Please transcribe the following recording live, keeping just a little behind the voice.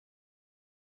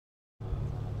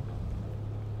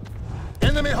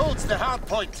Enemy holds the hard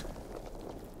point.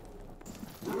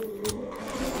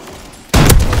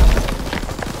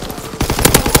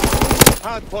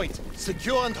 Hard point.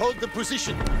 Secure and hold the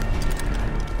position.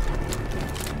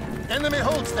 Enemy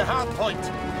holds the hard point.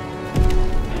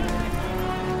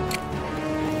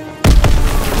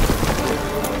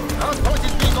 Hard point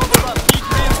is being overrun. Need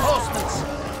reinforcements.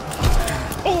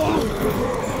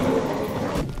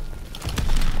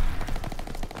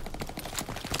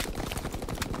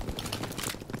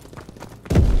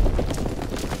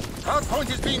 Hard point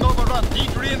is being overrun.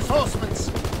 Need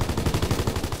reinforcements.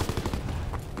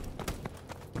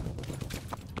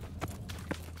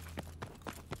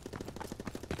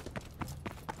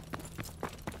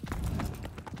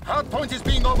 Hard point is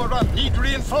being overrun. Need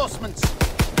reinforcements.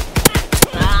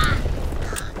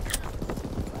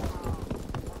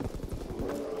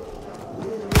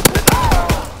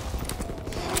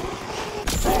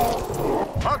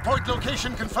 Hard point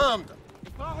location confirmed.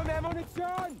 Ich brauche mehr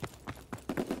Munition!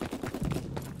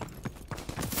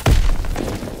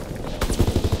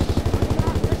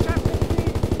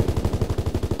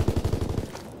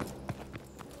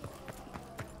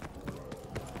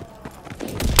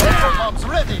 Bombs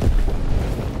ready.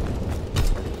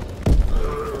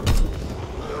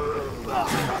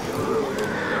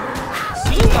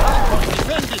 See the hard point.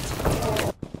 Defend it.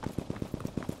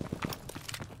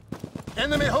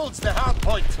 Enemy holds the hard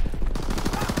point.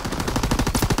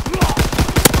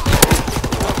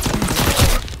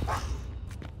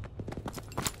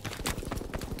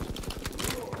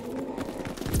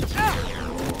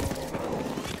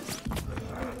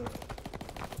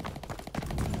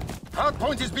 Hard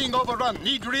point is being overrun.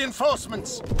 Need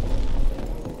reinforcements.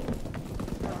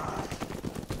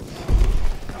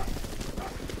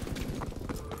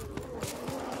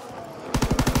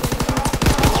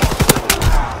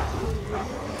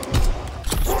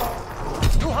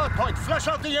 New hard point. Flush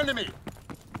out the enemy.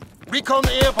 Recon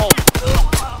airborne.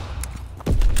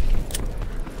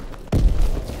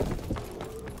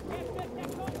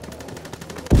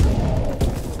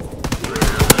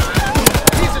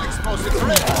 Diesel explosives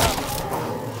ready.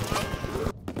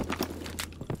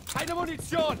 Keine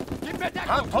Munition! Gib mir Deckung!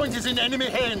 Hard point is in enemy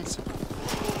hands.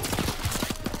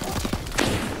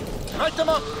 Light them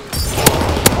up.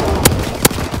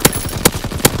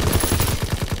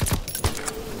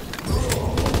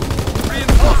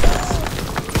 Reinforcements.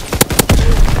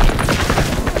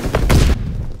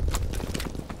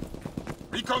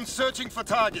 Recon searching for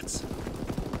targets.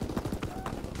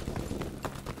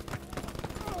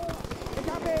 Ich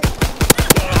hab ihn!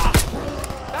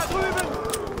 Da drüben!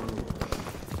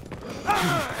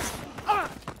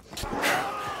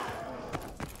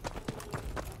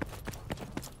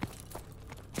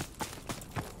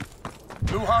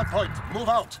 Blue hard point, move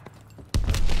out.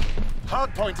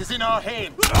 Hard point is in our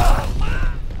hands.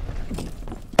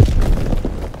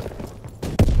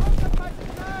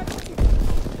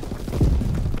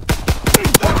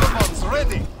 Weapons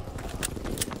ready.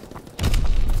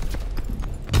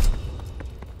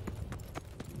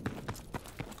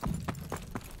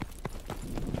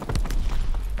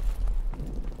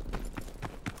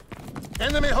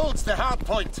 Enemy holds the hard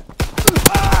point.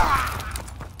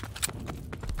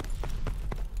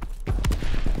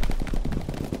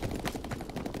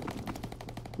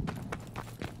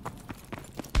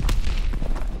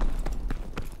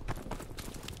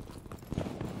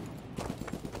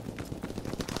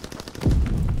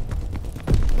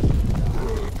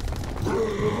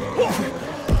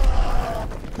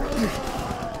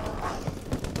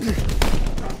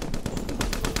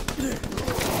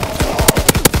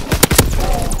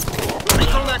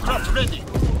 Recon aircraft ready.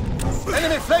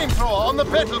 Enemy flamethrower on the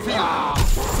battlefield.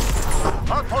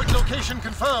 Hardpoint location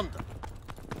confirmed.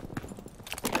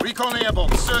 Recon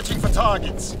airborne, searching for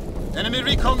targets. Enemy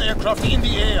recon aircraft in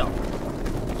the air.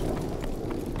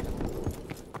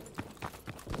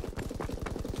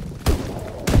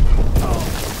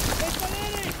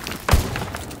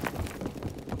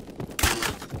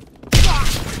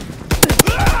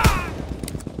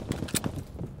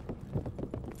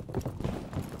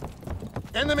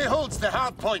 Enemy holds the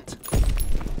hard point.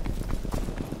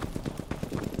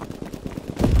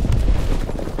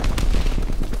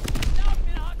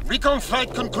 Recon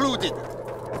flight concluded.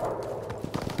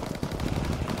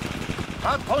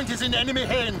 Hard point is in enemy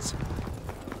hands.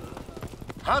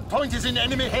 Hard point is in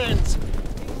enemy hands.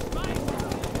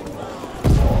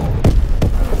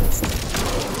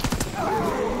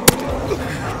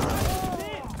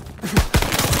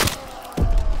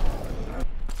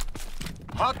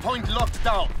 Hard point locked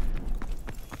down.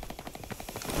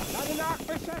 Lade nach,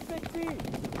 beschäftigt sie!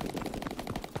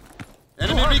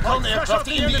 Enemy recon aircraft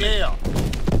in the air.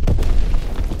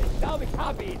 glaube, ich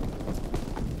habe ihn.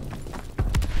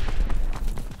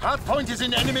 Hardpoint is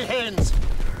in enemy hands.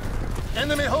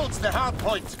 Enemy holds the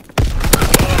hardpoint.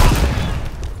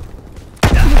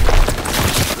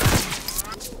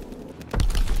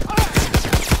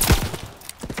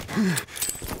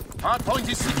 Hardpoint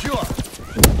is secure.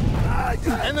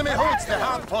 Enemy holds the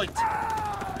hardpoint.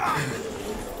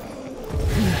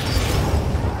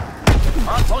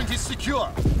 Hardpoint is secure.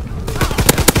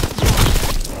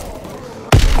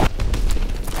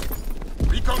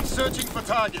 Recon searching for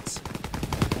targets.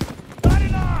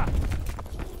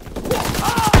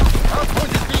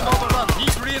 Hardpoint is being overrun.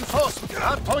 Need reinforcement.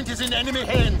 Hardpoint is in enemy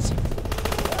hands.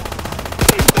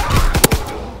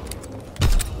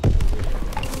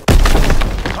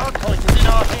 Hardpoint is in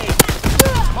our hands.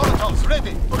 Molotovs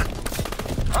ready.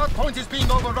 Hardpoint is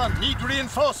being overrun. Need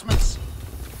reinforcements.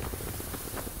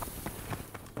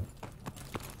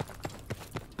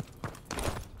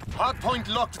 Hardpoint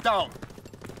locked down.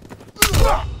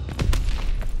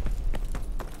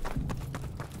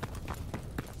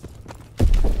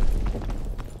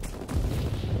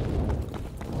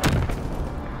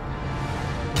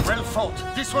 Well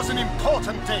fought. This was an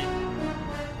important day.